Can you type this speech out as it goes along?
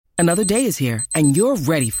Another day is here, and you're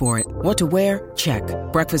ready for it. What to wear? Check.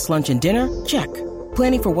 Breakfast, lunch, and dinner? Check.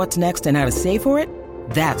 Planning for what's next and how to save for it?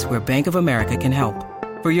 That's where Bank of America can help.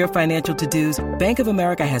 For your financial to-dos, Bank of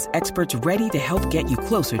America has experts ready to help get you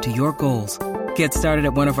closer to your goals. Get started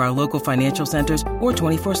at one of our local financial centers or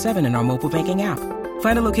 24/7 in our mobile banking app.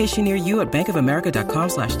 Find a location near you at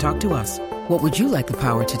bankofamerica.com/talktous. What would you like the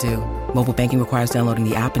power to do? Mobile banking requires downloading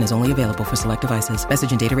the app and is only available for select devices.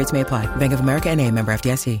 Message and data rates may apply. Bank of America N.A., member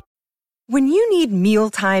FDIC. When you need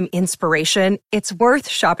mealtime inspiration, it's worth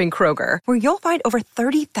shopping Kroger, where you'll find over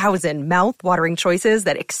 30,000 mouth-watering choices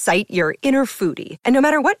that excite your inner foodie. And no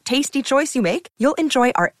matter what tasty choice you make, you'll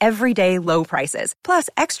enjoy our everyday low prices, plus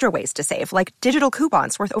extra ways to save, like digital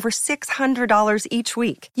coupons worth over $600 each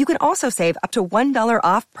week. You can also save up to $1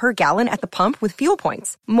 off per gallon at the pump with fuel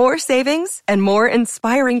points. More savings and more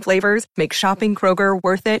inspiring flavors make shopping Kroger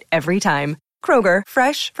worth it every time. Kroger,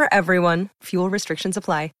 fresh for everyone. Fuel restrictions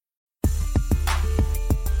apply.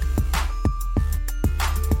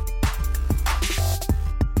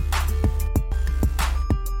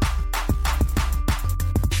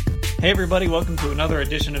 Hey everybody, welcome to another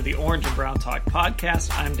edition of the Orange and Brown Talk podcast.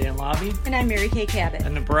 I'm Dan Lobby. And I'm Mary Kay Cabot.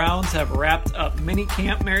 And the Browns have wrapped up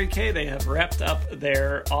minicamp, Mary Kay. They have wrapped up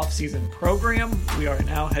their off-season program. We are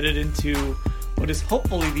now headed into what is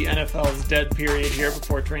hopefully the NFL's dead period here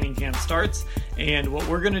before training camp starts. And what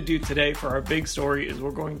we're going to do today for our big story is we're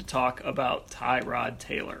going to talk about Tyrod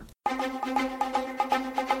Taylor.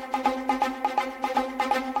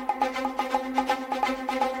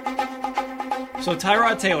 So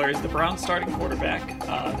Tyrod Taylor is the Browns starting quarterback.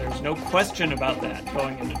 There's no question about that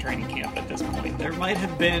going into training camp at this point. There might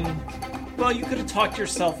have been, well, you could have talked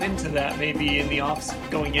yourself into that maybe in the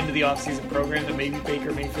going into the offseason program that maybe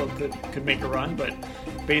Baker Mayfield could make a run, but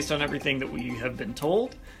based on everything that we have been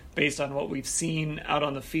told, based on what we've seen out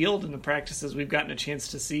on the field and the practices we've gotten a chance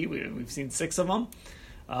to see, we've seen 6 of them,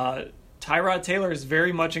 Tyrod Taylor is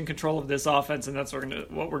very much in control of this offense, and that's what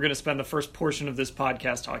we're going to spend the first portion of this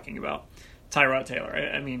podcast talking about. Tyrod Taylor.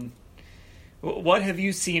 I mean, what have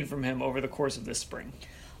you seen from him over the course of this spring?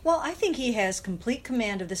 Well, I think he has complete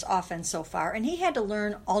command of this offense so far, and he had to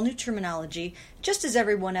learn all new terminology, just as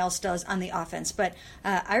everyone else does on the offense. But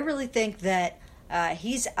I really think that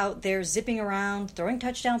he's out there zipping around, throwing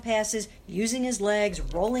touchdown passes, using his legs,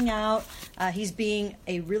 rolling out. He's being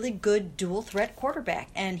a really good dual-threat quarterback,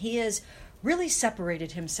 and he has really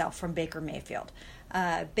separated himself from Baker Mayfield.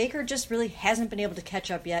 Baker just really hasn't been able to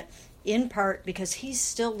catch up yet, in part because he's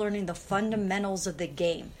still learning the fundamentals of the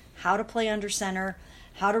game, how to play under center,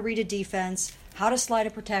 how to read a defense, how to slide a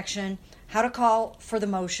protection, how to call for the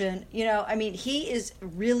motion. You know, I mean, he is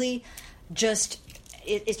really just,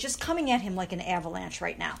 it's just coming at him like an avalanche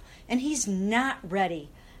right now. And he's not ready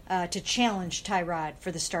to challenge Tyrod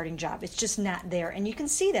for the starting job. It's just not there. And you can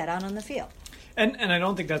see that out on the field. And I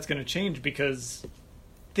don't think that's going to change because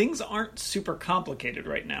things aren't super complicated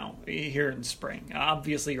right now here in spring.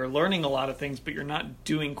 Obviously, you're learning a lot of things, but you're not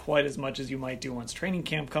doing quite as much as you might do once training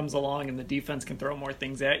camp comes along and the defense can throw more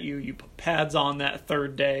things at you. You put pads on that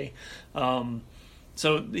third day.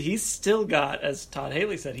 So he's still got, as Todd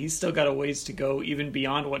Haley said, he's still got a ways to go even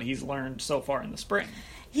beyond what he's learned so far in the spring.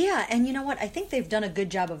 Yeah, and you know what? I think they've done a good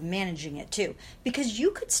job of managing it, too. Because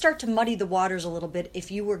you could start to muddy the waters a little bit if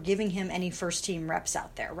you were giving him any first-team reps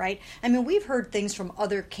out there, right? I mean, we've heard things from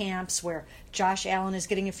other camps where Josh Allen is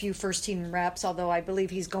getting a few first-team reps, although I believe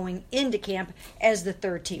he's going into camp as the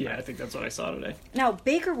third-team rep. Yeah, I think that's what I saw today. Now,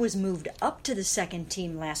 Baker was moved up to the second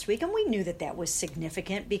team last week, and we knew that that was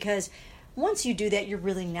significant because once you do that, you're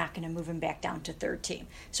really not going to move him back down to third team.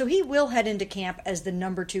 So he will head into camp as the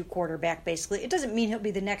number 2 quarterback, basically. It doesn't mean he'll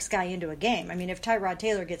be the next guy into a game. I mean, if Tyrod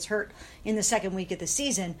Taylor gets hurt in the second week of the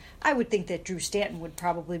season, I would think that Drew Stanton would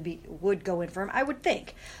probably would go in for him. I would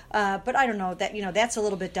think. But I don't know. That's a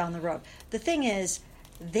little bit down the road. The thing is,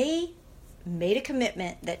 they made a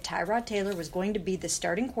commitment that Tyrod Taylor was going to be the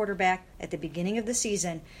starting quarterback at the beginning of the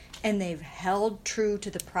season, and they've held true to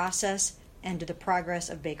the process and to the progress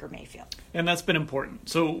of Baker Mayfield. And that's been important.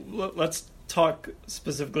 So let's talk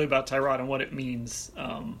specifically about Tyrod and what it means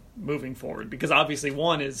moving forward. Because obviously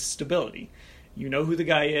one is stability. You know who the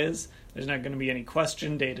guy is. There's not going to be any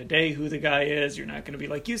question day to day who the guy is. You're not going to be,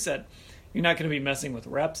 like you said, you're not going to be messing with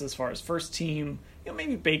reps as far as first team. You know,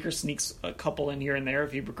 maybe Baker sneaks a couple in here and there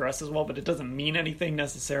if he progresses well, but it doesn't mean anything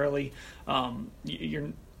necessarily.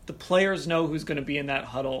 The players know who's going to be in that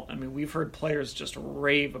huddle. I mean, we've heard players just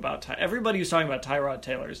rave about everybody who's talking about Tyrod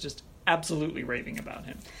Taylor is just absolutely raving about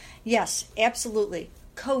him. Yes, absolutely.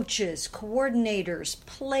 Coaches, coordinators,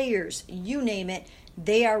 players, you name it,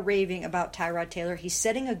 They are raving about Tyrod Taylor. He's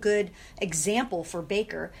setting a good example for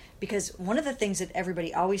Baker, because one of the things that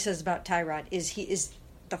everybody always says about Tyrod is he is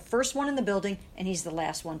the first one in the building and he's the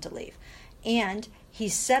last one to leave. And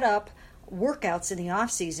he's set up workouts in the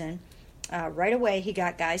offseason. Right away, he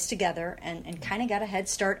got guys together and kind of got a head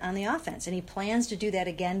start on the offense. And he plans to do that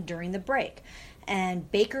again during the break. And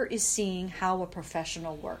Baker is seeing how a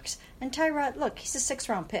professional works. And Tyrod, look, he's a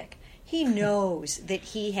 6th-round pick. He knows that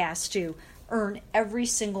he has to earn every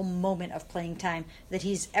single moment of playing time that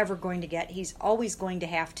he's ever going to get. He's always going to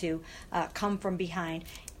have to come from behind.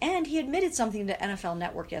 And he admitted something to NFL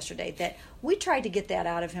Network yesterday that we tried to get that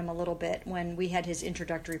out of him a little bit when we had his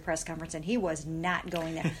introductory press conference, and he was not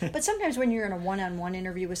going there. But sometimes when you're in a one-on-one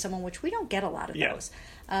interview with someone, which we don't get a lot of those,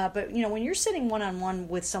 but when you're sitting one-on-one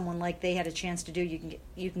with someone like they had a chance to do,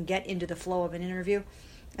 you can get into the flow of an interview.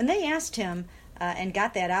 And they asked him and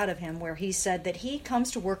got that out of him, where he said that he comes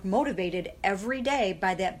to work motivated every day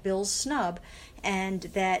by that Bills snub, and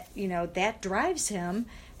that that drives him,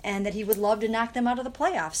 and that he would love to knock them out of the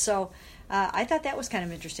playoffs. So I thought that was kind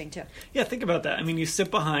of interesting, too. Yeah, think about that. I mean, you sit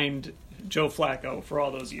behind Joe Flacco for all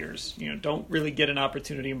those years. Don't really get an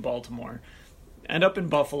opportunity in Baltimore. End up in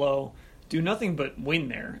Buffalo. Do nothing but win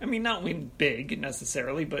there. I mean, not win big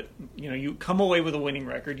necessarily, but you come away with a winning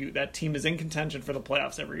record. That team is in contention for the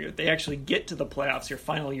playoffs every year. They actually get to the playoffs your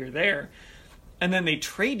final year there. And then they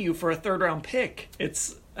trade you for a 3rd-round pick.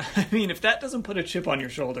 I mean, if that doesn't put a chip on your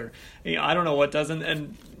shoulder, I don't know what doesn't.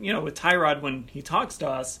 And, with Tyrod, when he talks to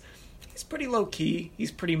us, he's pretty low-key.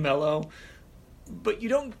 He's pretty mellow. But you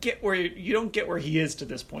don't get where he is to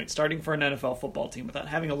this point, starting for an NFL football team without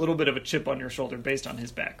having a little bit of a chip on your shoulder based on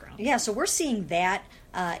his background. Yeah, so we're seeing that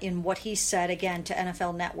in what he said, again, to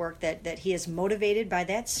NFL Network, that he is motivated by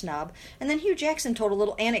that snub. And then Hugh Jackson told a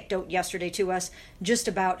little anecdote yesterday to us just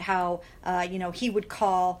about how, he would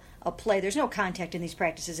call a play. There's no contact in these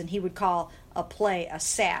practices, and he would call a play a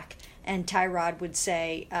sack. And Tyrod would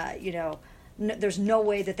say, there's no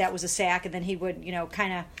way that was a sack, and then he would,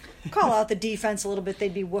 kind of call out the defense a little bit.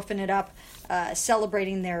 They'd be woofing it up,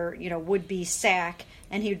 celebrating their, would-be sack,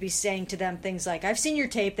 and he would be saying to them things like, "I've seen your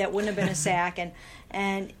tape, that wouldn't have been a sack,"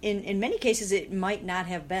 and in many cases it might not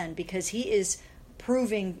have been, because he is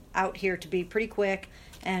proving out here to be pretty quick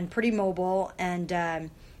and pretty mobile,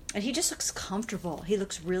 and he just looks comfortable. He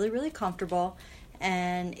looks really, really comfortable.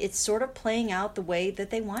 And it's sort of playing out the way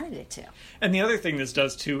that they wanted it to. And the other thing this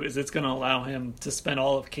does, too, is it's going to allow him to spend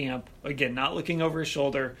all of camp, again, not looking over his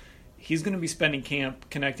shoulder. He's going to be spending camp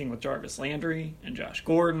connecting with Jarvis Landry and Josh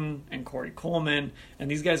Gordon and Corey Coleman.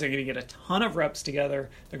 And these guys are going to get a ton of reps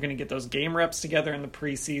together. They're going to get those game reps together in the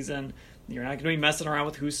preseason. You're not going to be messing around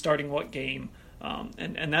with who's starting what game.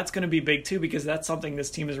 And that's going to be big, too, because that's something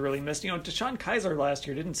this team has really missed. DeShone Kizer last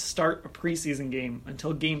year didn't start a preseason game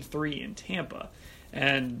until Game 3 in Tampa.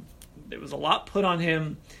 And there was a lot put on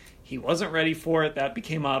him. He wasn't ready for it. That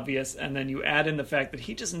became obvious. And then you add in the fact that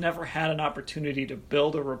he just never had an opportunity to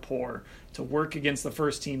build a rapport, to work against the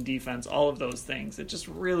first-team defense, all of those things. It just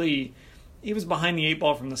really, he was behind the 8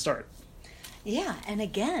 ball from the start. Yeah, and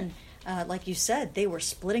again, like you said, they were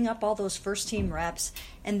splitting up all those first-team reps,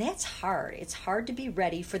 and that's hard. It's hard to be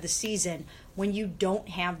ready for the season when you don't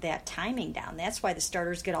have that timing down. That's why the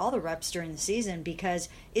starters get all the reps during the season, because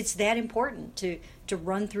it's that important to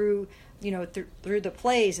run through, through the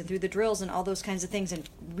plays and through the drills and all those kinds of things and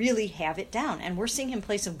really have it down. And we're seeing him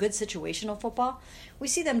play some good situational football. We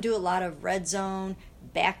see them do a lot of red zone,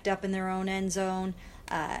 backed up in their own end zone,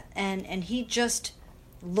 and he just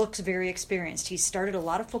looks very experienced. He's started a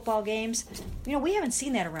lot of football games. We haven't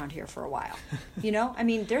seen that around here for a while.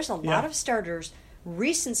 There's a lot of starters,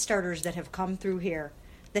 recent starters that have come through here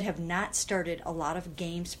that have not started a lot of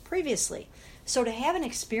games previously. So to have an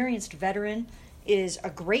experienced veteran is a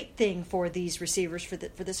great thing for these receivers, for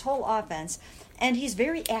this whole offense, and he's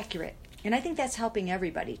very accurate. And I think that's helping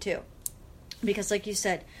everybody too. Because like you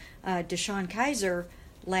said, DeShone Kizer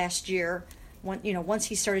last year, once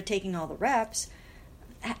he started taking all the reps,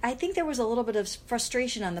 I think there was a little bit of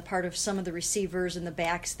frustration on the part of some of the receivers and the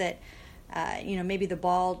backs that, maybe the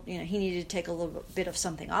ball, he needed to take a little bit of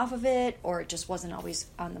something off of it, or it just wasn't always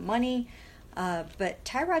on the money. But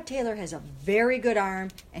Tyrod Taylor has a very good arm,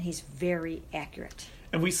 and he's very accurate.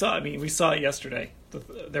 And we saw it yesterday.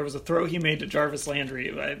 There was a throw he made to Jarvis Landry.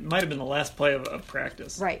 It might have been the last play of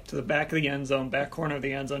practice. Right. To the back of the end zone, back corner of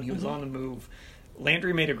the end zone. He was on the move.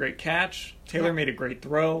 Landry made a great catch. Taylor made a great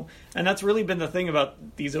throw. And that's really been the thing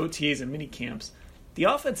about these OTAs and mini camps. The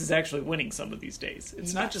offense is actually winning some of these days.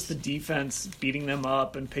 It's not just the defense beating them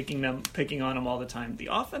up and picking on them all the time. The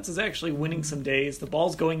offense is actually winning some days. The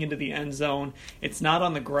ball's going into the end zone. It's not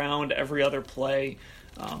on the ground every other play.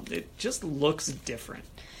 It just looks different.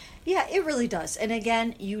 Yeah, it really does. And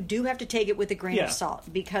again, you do have to take it with a grain of salt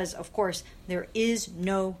because, of course, there is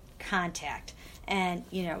no contact. And,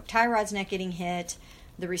 Tyrod's not getting hit.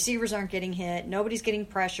 The receivers aren't getting hit. Nobody's getting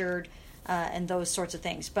pressured and those sorts of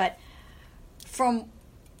things. But from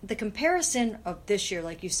the comparison of this year,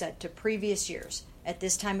 like you said, to previous years, at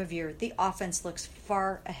this time of year, the offense looks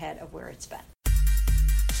far ahead of where it's been.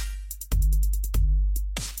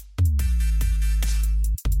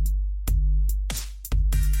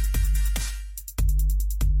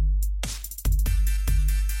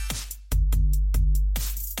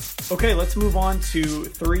 Okay, let's move on to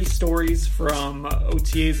 3 stories from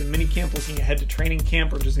OTAs and minicamp, looking ahead to training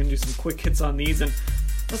camp. We're just going to do some quick hits on these, and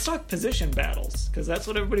let's talk position battles, because that's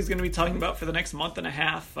what everybody's going to be talking about for the next month and a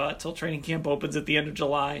half till training camp opens at the end of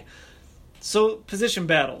July. So, position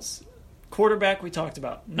battles. Quarterback we talked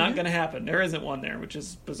about. Not going to happen. There isn't one there, which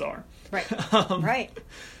is bizarre. Right. Right.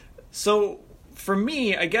 So, for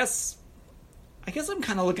me, I guess I'm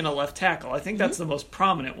kind of looking at left tackle. I think that's the most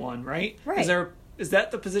prominent one, right? Right. Is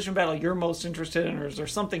that the position battle you're most interested in, or is there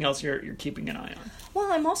something else you're keeping an eye on?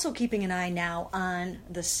 Well, I'm also keeping an eye now on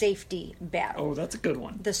the safety battle. Oh, that's a good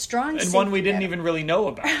one. The strong and safety one we didn't battle. even really know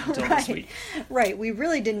about until this week. Right. We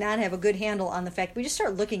really did not have a good handle on the fact. We just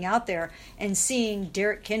started looking out there and seeing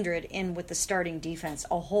Derek Kindred in with the starting defense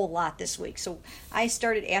a whole lot this week. So I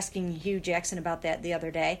started asking Hugh Jackson about that the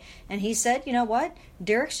other day, and he said, you know what?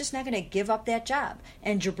 Derek's just not going to give up that job.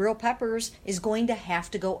 And Jabril Peppers is going to have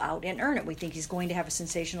to go out and earn it. We think he's going to have a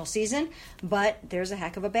sensational season, but there's a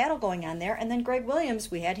heck of a battle going on there. And then Greg Williams,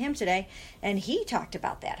 we had him today, and he talked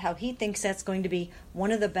about that, how he thinks that's going to be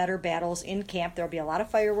one of the better battles in camp. There'll be a lot of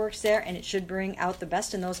fireworks there, and it should bring out the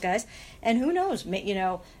best in those guys. And who knows,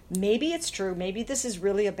 maybe it's true. Maybe this is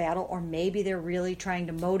really a battle, or maybe they're really trying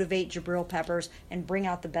to motivate Jabril Peppers and bring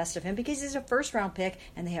out the best of him because he's a first-round pick,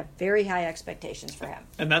 and they have very high expectations for him.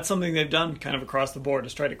 And that's something they've done kind of across the board,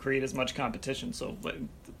 is try to create as much competition. So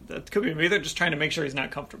that could be maybe they're just trying to make sure he's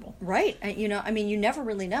not comfortable. Right. You never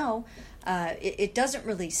really know. It doesn't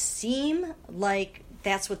really seem like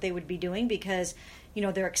that's what they would be doing because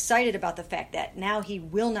they're excited about the fact that now he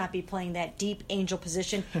will not be playing that deep angel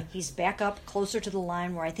position. He's back up closer to the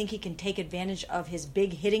line where I think he can take advantage of his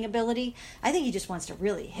big hitting ability. I think he just wants to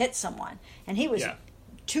really hit someone. And he was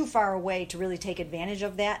too far away to really take advantage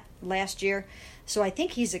of that last year. So I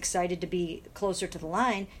think he's excited to be closer to the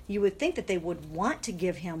line. You would think that they would want to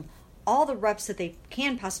give him all the reps that they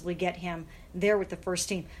can possibly get him there with the first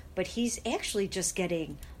team. But he's actually just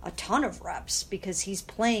getting a ton of reps because he's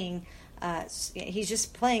playing... he's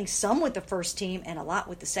just playing some with the first team and a lot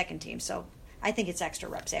with the second team. So I think it's extra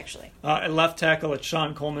reps, actually. At left tackle, it's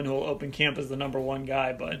Sean Coleman, who will open camp as the number 1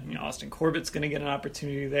 guy. But Austin Corbett's going to get an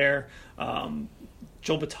opportunity there.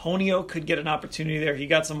 Joel Bitonio could get an opportunity there. He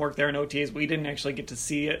got some work there in OTAs. We didn't actually get to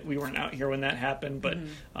see it. We weren't out here when that happened. But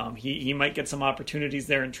he might get some opportunities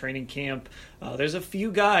there in training camp. There's a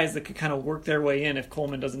few guys that could kind of work their way in if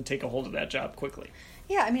Coleman doesn't take a hold of that job quickly.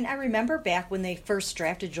 Yeah, I remember back when they first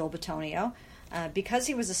drafted Joel Bitonio, because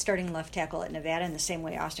he was a starting left tackle at Nevada in the same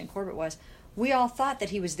way Austin Corbett was, we all thought that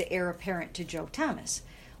he was the heir apparent to Joe Thomas.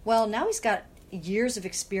 Well, now he's got years of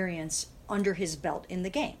experience under his belt in the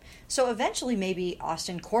game. So eventually maybe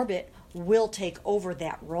Austin Corbett will take over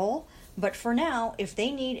that role. But for now, if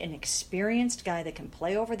they need an experienced guy that can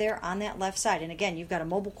play over there on that left side, and again, you've got a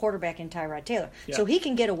mobile quarterback in Tyrod Taylor, so he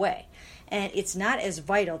can get away. And it's not as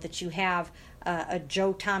vital that you have a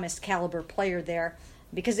Joe Thomas caliber player there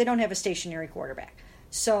because they don't have a stationary quarterback.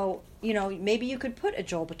 So, maybe you could put a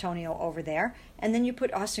Joel Bitonio over there, and then you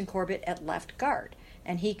put Austin Corbett at left guard,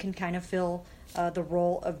 and he can kind of fill the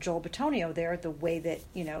role of Joel Bitonio there, the way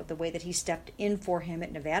that he stepped in for him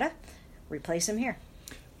at Nevada. Replace him here.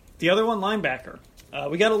 The other one, linebacker.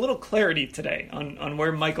 We got a little clarity today on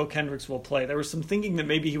where Michael Kendricks will play. There was some thinking that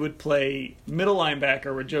maybe he would play middle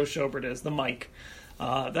linebacker where Joe Schobert is, the Mike.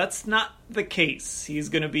 That's not the case. He's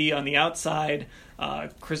going to be on the outside,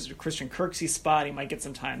 Christian Kirksey's spot. He might get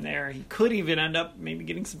some time there. He could even end up maybe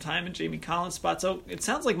getting some time in Jamie Collins' spot. So it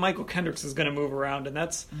sounds like Michael Kendricks is going to move around, and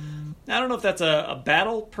that's I don't know if that's a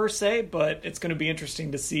battle per se, but it's going to be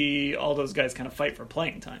interesting to see all those guys kind of fight for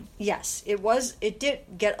playing time. Yes, it did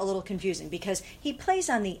get a little confusing because he plays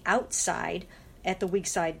on the outside at the weak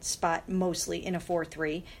side spot mostly in a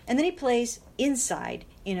 4-3, and then he plays inside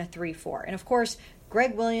in a 3-4. And of course,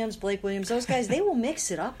 Greg Williams, Blake Williams, those guys, they will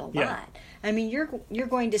mix it up a lot. Yeah. You're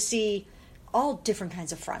going to see all different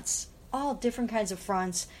kinds of fronts,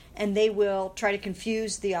 and they will try to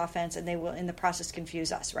confuse the offense, and they will, in the process,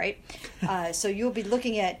 confuse us, right? So you'll be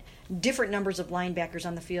looking at different numbers of linebackers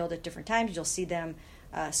on the field at different times. You'll see them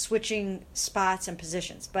switching spots and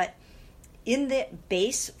positions. But in the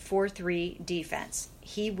base 4-3 defense,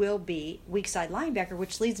 he will be weak side linebacker,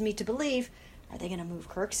 which leads me to believe, are they going to move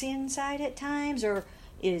Kirksey inside at times, or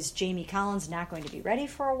is Jamie Collins not going to be ready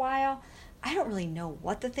for a while? I don't really know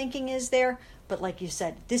what the thinking is there, but like you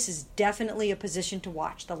said, this is definitely a position to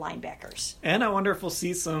watch, the linebackers. And I wonder if we'll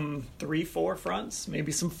see some 3-4 fronts,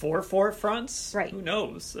 maybe some 4-4 fronts. Right. Who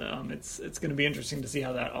knows? It's going to be interesting to see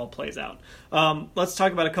how that all plays out. Let's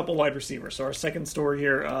talk about a couple wide receivers. So our second story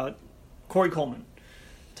here, Corey Coleman.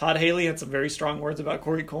 Todd Haley had some very strong words about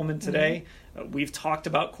Corey Coleman today. We've talked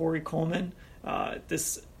about Corey Coleman.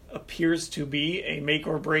 This appears to be a make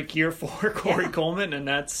or break year for Corey Coleman, and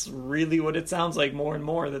that's really what it sounds like more and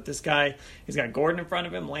more, that this guy, he's got Gordon in front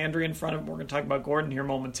of him, Landry in front of him. We're going to talk about Gordon here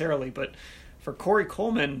momentarily, but for Corey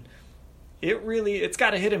Coleman, it's got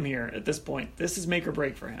to hit him here at this point. This is make or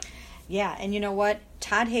break for him. Yeah, and you know what?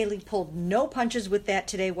 Todd Haley pulled no punches with that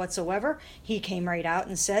today whatsoever. He came right out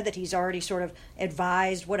and said that he's already sort of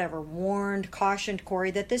advised, warned, cautioned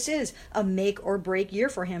Corey that this is a make or break year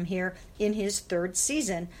for him here in his third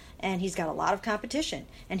season, and he's got a lot of competition.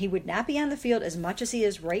 And he would not be on the field as much as he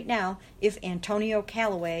is right now if Antonio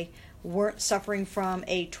Callaway weren't suffering from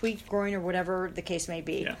a tweaked groin or whatever the case may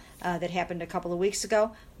be. That happened a couple of weeks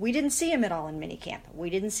ago. We didn't see him at all in minicamp. We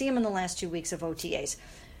didn't see him in the last 2 weeks of OTAs.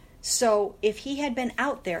 So if he had been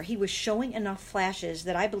out there, he was showing enough flashes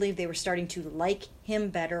that I believe they were starting to like him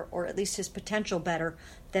better, or at least his potential better,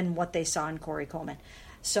 than what they saw in Corey Coleman.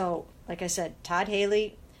 So, like I said, Todd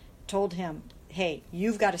Haley told him, hey,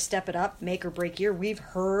 you've got to step it up, make or break year. We've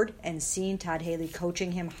heard and seen Todd Haley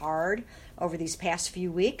coaching him hard over these past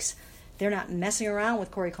few weeks. They're not messing around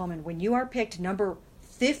with Corey Coleman. When you are picked number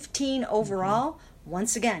 15 overall,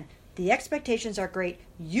 once again, the expectations are great.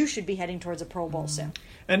 You should be heading towards a Pro Bowl soon.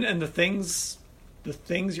 And the things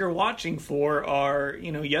you're watching for are,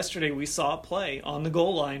 yesterday we saw a play on the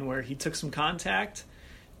goal line where he took some contact,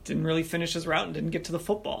 didn't really finish his route, and didn't get to the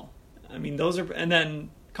football. I mean, and then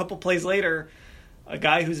a couple plays later, a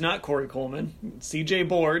guy who's not Corey Coleman, CJ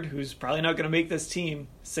Board, who's probably not going to make this team,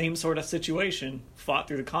 same sort of situation, fought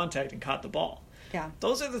through the contact and caught the ball. Yeah.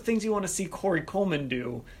 Those are the things you want to see Corey Coleman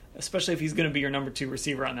do, especially if he's going to be your number 2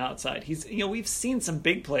 receiver on the outside. We've seen some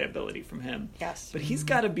big play ability from him. Yes. But he's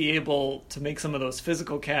got to be able to make some of those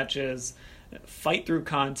physical catches, fight through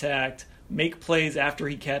contact, make plays after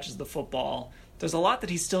he catches the football. There's a lot that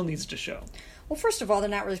he still needs to show. Well, first of all, they're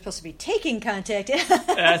not really supposed to be taking contact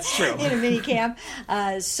That's true. in a mini camp.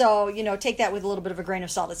 So, take that with a little bit of a grain of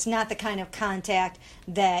salt. It's not the kind of contact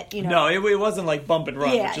that, No, it wasn't like bump and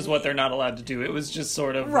run, which is what they're not allowed to do. It was just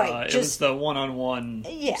sort of, it was the one-on-one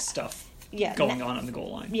stuff going on the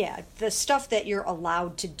goal line. Yeah, the stuff that you're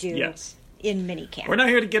allowed to do in mini camp. We're not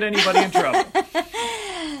here to get anybody in trouble.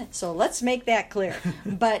 So let's make that clear.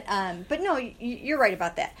 But no, you're right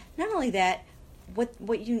about that. Not only that, what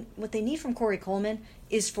they need from Corey Coleman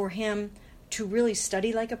is for him to really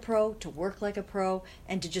study like a pro, to work like a pro,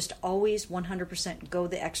 and to just always 100% go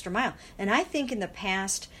the extra mile. And I think in the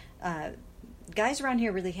past, guys around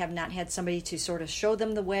here really have not had somebody to sort of show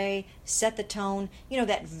them the way, set the tone,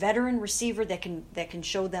 that veteran receiver that can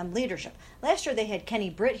show them leadership. Last year they had Kenny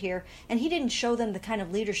Britt here, and he didn't show them the kind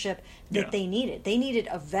of leadership that they needed. They needed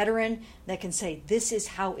a veteran that can say, this is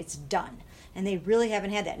how it's done. And they really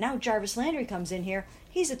haven't had that. Now Jarvis Landry comes in here.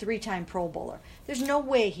 He's a 3-time Pro Bowler. There's no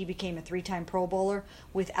way he became a 3-time Pro Bowler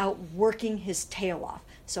without working his tail off.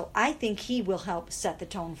 So I think he will help set the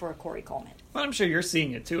tone for a Corey Coleman. Well, I'm sure you're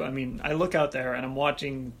seeing it too. I mean, I look out there and I'm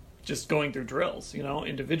watching, just going through drills,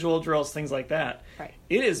 individual drills, things like that. Right.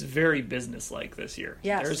 It is very business-like this year.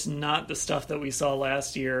 Yes. There's not the stuff that we saw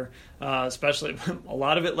last year, especially a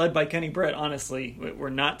lot of it led by Kenny Britt, honestly. We're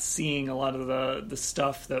not seeing a lot of the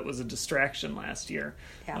stuff that was a distraction last year.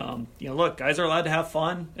 Yeah. Look, guys are allowed to have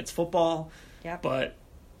fun. It's football. Yep. But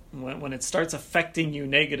when it starts affecting you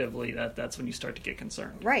negatively, that's when you start to get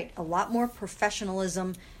concerned. Right. A lot more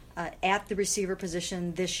professionalism at the receiver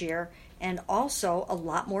position this year, and also a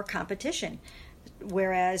lot more competition.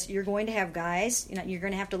 Whereas you're going to have guys, you're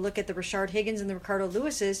going to have to look at the Rashard Higgins and the Ricardo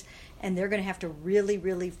Lewises, and they're going to have to really,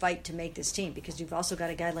 really fight to make this team, because you've also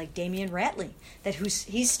got a guy like Damian Ratley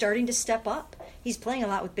he's starting to step up. He's playing a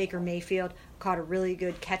lot with Baker Mayfield, caught a really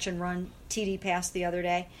good catch and run TD pass the other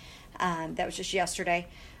day. That was just yesterday.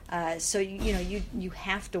 So you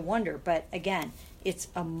have to wonder, but again, it's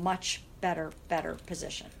a much better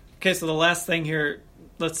position. Okay, so the last thing here,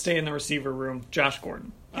 let's stay in the receiver room. Josh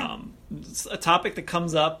Gordon. Yeah. A topic that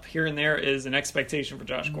comes up here and there is an expectation for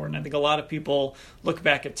Josh Gordon. I think a lot of people look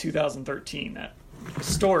back at 2013, that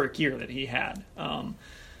historic year that he had.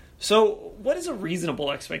 So what is a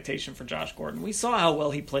reasonable expectation for Josh Gordon? We saw how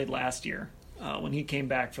well he played last year when he came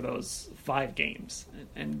back for those 5 games.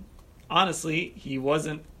 And honestly, he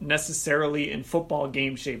wasn't necessarily in football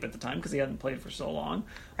game shape at the time because he hadn't played for so long.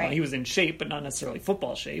 Right. He was in shape, but not necessarily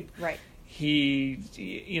football shape. Right. He,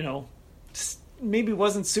 maybe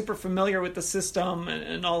wasn't super familiar with the system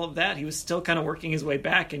and all of that. He was still kind of working his way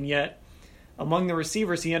back, and yet among the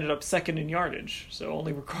receivers, he ended up second in yardage. So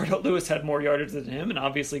only Ricardo Lewis had more yardage than him, and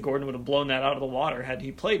obviously Gordon would have blown that out of the water had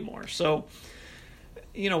he played more. So,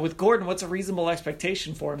 with Gordon, what's a reasonable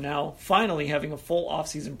expectation for him now, finally having a full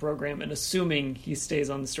offseason program and assuming he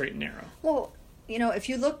stays on the straight and narrow? Well, if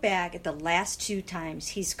you look back at the last 2 times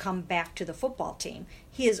he's come back to the football team,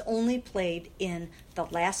 he has only played in the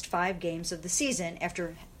last 5 games of the season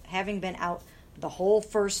after having been out the whole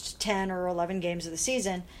first 10 or 11 games of the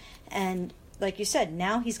season. And like you said,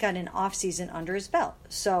 now he's got an offseason under his belt.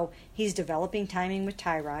 So he's developing timing with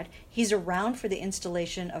Tyrod. He's around for the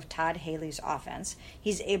installation of Todd Haley's offense.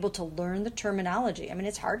 He's able to learn the terminology. I mean,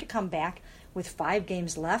 it's hard to come back with 5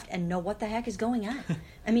 games left and know what the heck is going on.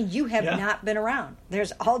 I mean, you have not been around.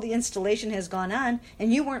 There's all the installation has gone on,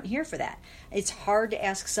 and you weren't here for that. It's hard to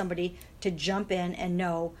ask somebody to jump in and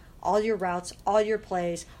know all your routes, all your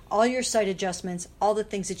plays, all your sight adjustments, all the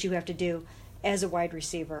things that you have to do as a wide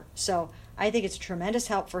receiver. So I think it's a tremendous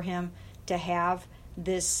help for him to have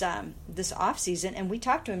this off season. And we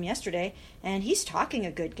talked to him yesterday, and he's talking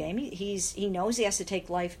a good game. He knows he has to take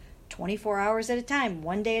life 24 hours at a time,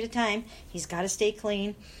 one day at a time. He's got to stay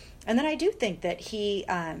clean. And then I do think that he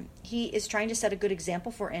is trying to set a good example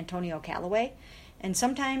for Antonio Callaway. And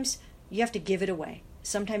sometimes you have to give it away.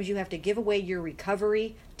 Sometimes you have to give away your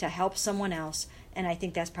recovery to help someone else. And I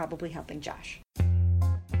think that's probably helping Josh.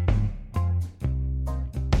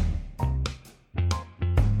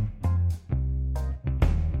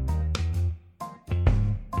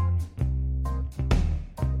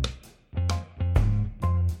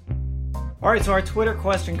 All right, so our Twitter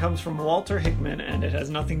question comes from Walter Hickman, and it has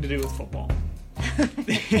nothing to do with football.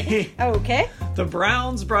 Okay. The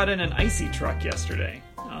Browns brought in an icy truck yesterday.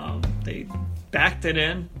 They backed it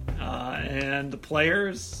in, and the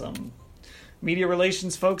players, some media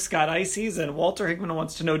relations folks, got ices, and Walter Hickman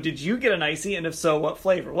wants to know, did you get an icy, and if so, what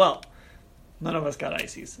flavor? Well, none of us got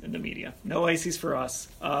ices in the media. No ices for us.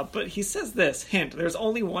 But he says this, hint, there's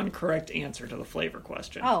only one correct answer to the flavor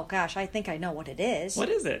question. Oh, gosh, I think I know what it is. What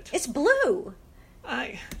is it? It's blue.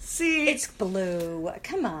 I see. It's blue.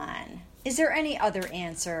 Come on. Is there any other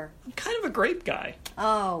answer? I'm kind of a grape guy.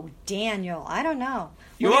 Oh, Daniel, I don't know.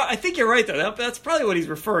 You are. I think you're right, though. That's probably what he's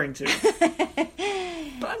referring to.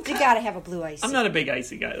 But you got to have a blue icy. I'm not a big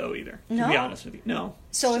icy guy, though, either, to be honest with you. No.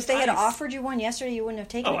 So if they had offered you one yesterday, you wouldn't have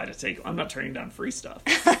taken it? Oh, I'd have taken it. I'm not turning down free stuff.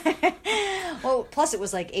 Well, plus it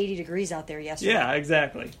was like 80 degrees out there yesterday. Yeah,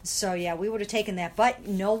 exactly. So, yeah, we would have taken that. But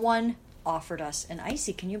no one offered us an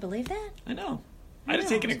icy. Can you believe that? I know. I'd have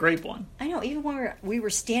taken a grape one. I know. Even when we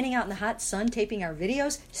were standing out in the hot sun taping our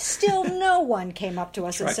videos, still no one came up to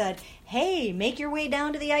us and said, hey, make your way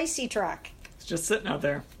down to the icy truck. It's just sitting out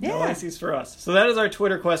there. No ices for us. So that is our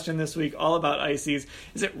Twitter question this week, all about ices.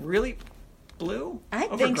 Is it really blue? I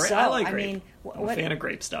think so. I like grape. I mean, I'm a fan of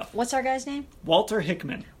grape stuff. What's our guy's name? Walter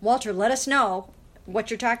Hickman. Walter, let us know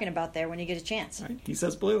what you're talking about there when you get a chance. All right. He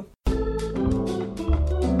says blue.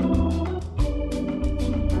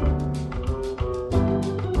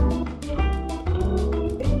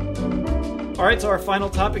 All right, so our final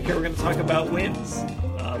topic here, we're going to talk about wins.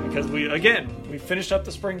 Because we finished up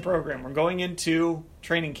the spring program. We're going into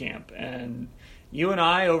training camp. And you and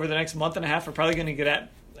I, over the next month and a half, are probably going to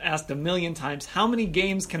get asked a million times, how many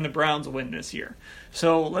games can the Browns win this year?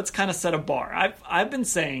 So let's kind of set a bar. I've been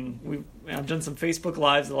saying, I've done some Facebook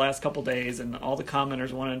Lives the last couple days, and all the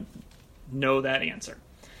commenters want to know that answer.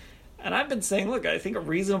 And I've been saying, look, I think a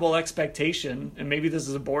reasonable expectation, and maybe this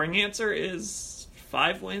is a boring answer, is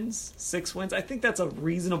 5 wins, 6 wins. I think that's a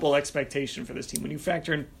reasonable expectation for this team. When you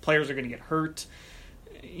factor in players are going to get hurt,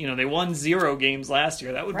 they won 0 games last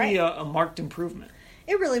year. That would be a marked improvement.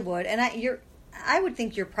 It really would. And I would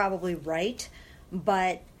think you're probably right,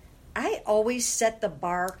 but I always set the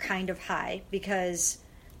bar kind of high because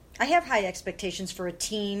I have high expectations for a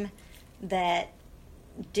team that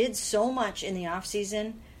did so much in the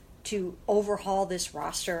offseason to overhaul this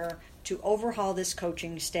roster, to overhaul this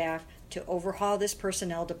coaching staff, to overhaul this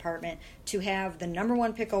personnel department, to have the number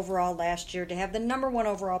 1 pick overall last year, to have the number 1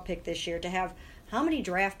 overall pick this year, to have how many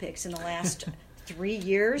draft picks in the last 3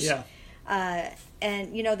 years? Yeah.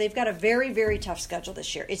 And, they've got a very, very tough schedule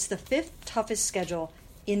this year. It's the 5th toughest schedule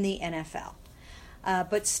in the NFL.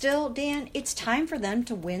 But still, Dan, it's time for them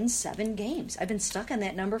to win 7 games. I've been stuck on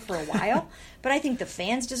that number for a while, but I think the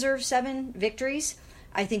fans deserve 7 victories.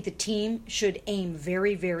 I think the team should aim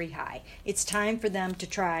very, very high. It's time for them to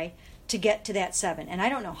try to get to that 7. And I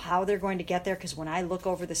don't know how they're going to get there, because when I look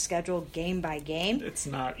over the schedule game by game, it's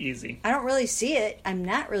not easy. I don't really see it. I'm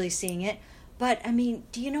not really seeing it. But, I mean,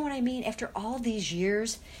 do you know what I mean? After all these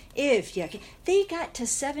years, they got to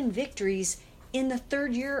 7 victories in the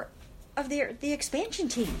 3rd year of the expansion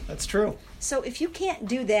team. That's true. So if you can't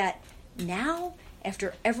do that now,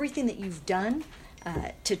 after everything that you've done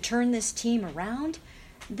to turn this team around,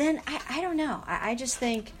 then I don't know. I just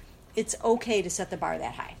think it's okay to set the bar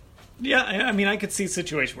that high. Yeah, I mean, I could see a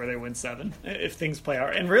situation where they win 7 if things play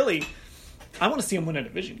out. And really, I want to see them win a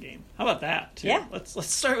division game. How about that, too? Yeah.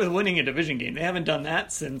 Let's start with winning a division game. They haven't done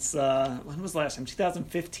that since, when was the last time?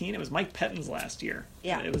 2015? It was Mike Pettine's last year.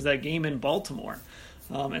 Yeah. It was that game in Baltimore.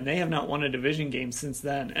 And they have not won a division game since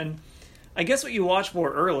then. And I guess what you watch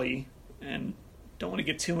for early, and don't want to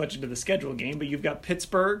get too much into the schedule game, but you've got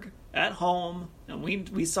Pittsburgh at home. And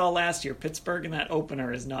we saw last year, Pittsburgh in that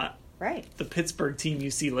opener is not right the Pittsburgh team you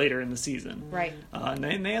see later in the season. Right.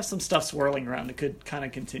 And they have some stuff swirling around that could kind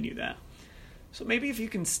of continue that. So maybe if you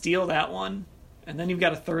can steal that one, and then you've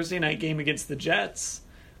got a Thursday night game against the Jets,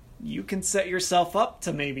 you can set yourself up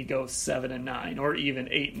to maybe go 7-9 or even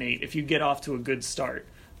 8-8 if you get off to a good start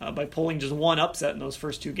by pulling just one upset in those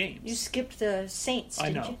first 2 games. You skipped the Saints,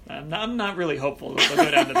 didn't you? I know. I'm not really hopeful that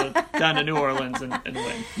they'll go down to New Orleans and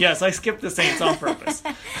win. Yes, I skipped the Saints on purpose.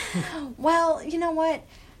 Well, you know what?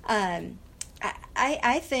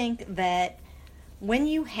 I think that when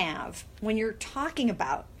you're talking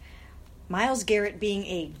about Myles Garrett being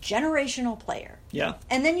a generational player, yeah,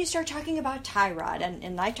 and then you start talking about Tyrod,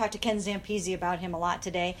 and I talked to Ken Zampese about him a lot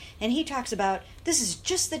today, and he talks about this is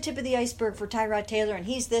just the tip of the iceberg for Tyrod Taylor, and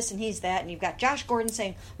he's this and he's that, and you've got Josh Gordon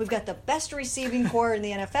saying we've got the best receiving core in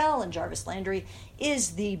the NFL, and Jarvis Landry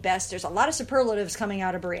is the best. There's a lot of superlatives coming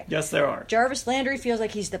out of Berea. Yes, there are. Jarvis Landry feels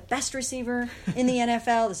like he's the best receiver in the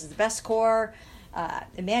NFL. This is the best core.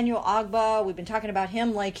 Emmanuel Ogbah, we've been talking about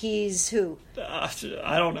him like he's who? I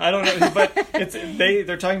don't know, but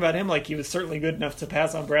they're talking about him like he was certainly good enough to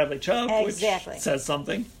pass on Bradley Chubb, exactly. Which says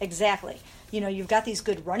something. Exactly. You've got these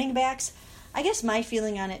good running backs. I guess my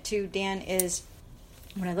feeling on it too, Dan, is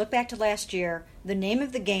when I look back to last year, the name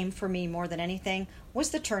of the game for me more than anything was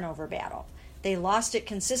the turnover battle. They lost it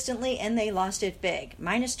consistently, and they lost it big.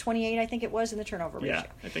 -28, I think it was, in the turnover ratio. Yeah,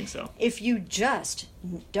 I think so. If you just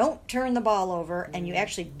don't turn the ball over and you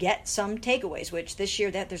actually get some takeaways, which this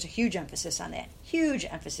year there's a huge emphasis on that. Huge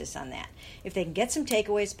emphasis on that. If they can get some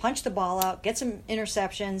takeaways, punch the ball out, get some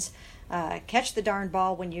interceptions, catch the darn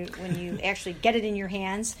ball when you actually get it in your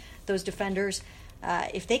hands, those defenders,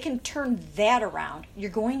 if they can turn that around,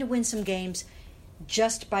 you're going to win some games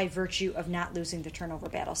just by virtue of not losing the turnover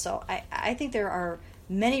battle. So I think there are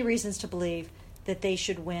many reasons to believe that they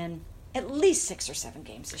should win at least 6 or 7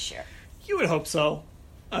 games this year. You would hope so.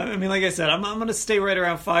 I mean, like I said, I'm going to stay right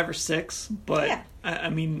around 5 or 6, but yeah.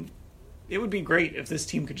 I mean, it would be great if this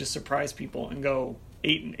team could just surprise people and go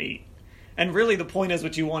 8-8. And really the point is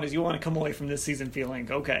what you want to come away from this season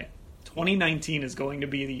feeling, okay, 2019 is going to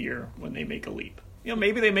be the year when they make a leap.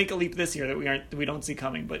 Maybe they make a leap this year that we don't see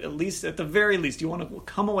coming, but at the very least, you want to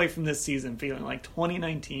come away from this season feeling like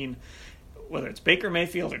 2019, whether it's Baker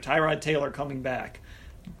Mayfield or Tyrod Taylor coming back,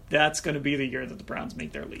 that's going to be the year that the Browns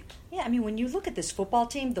make their leap. Yeah, I mean, when you look at this football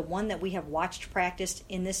team, the one that we have watched practiced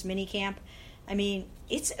in this mini camp, I mean,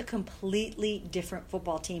 it's a completely different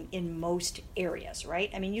football team in most areas,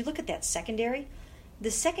 right? I mean, you look at that secondary.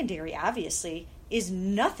 The secondary, obviously, is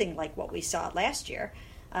nothing like what we saw last year.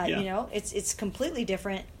 Yeah. It's completely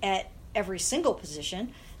different at every single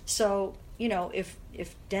position. So, if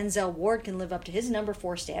Denzel Ward can live up to his number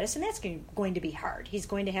 4 status, and that's going to be hard. He's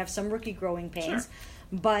going to have some rookie growing pains, sure.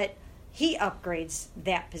 But he upgrades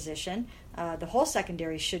that position. The whole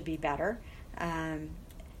secondary should be better.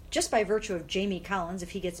 Just by virtue of Jamie Collins,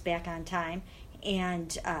 if he gets back on time,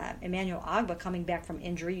 and Emmanuel Ogbah coming back from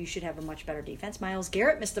injury, you should have a much better defense. Myles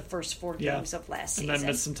Garrett missed the first 4 games of last season. And then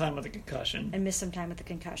missed some time with a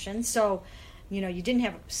concussion. So, you didn't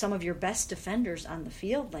have some of your best defenders on the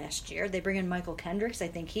field last year. They bring in Michael Kendricks. I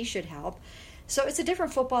think he should help. So it's a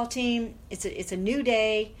different football team. It's a new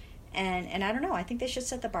day. And I don't know. I think they should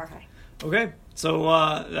set the bar high. Okay, so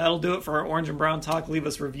that'll do it for our Orange and Brown Talk. Leave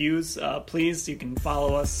us reviews, please. You can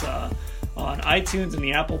follow us on iTunes and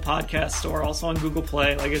the Apple Podcast Store, also on Google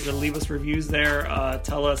Play. Like I said, leave us reviews there.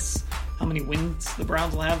 Tell us how many wins the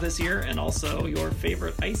Browns will have this year, and also your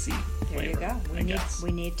favorite icy flavor. There you go.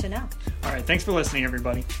 We need to know. All right, thanks for listening,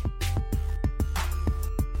 everybody.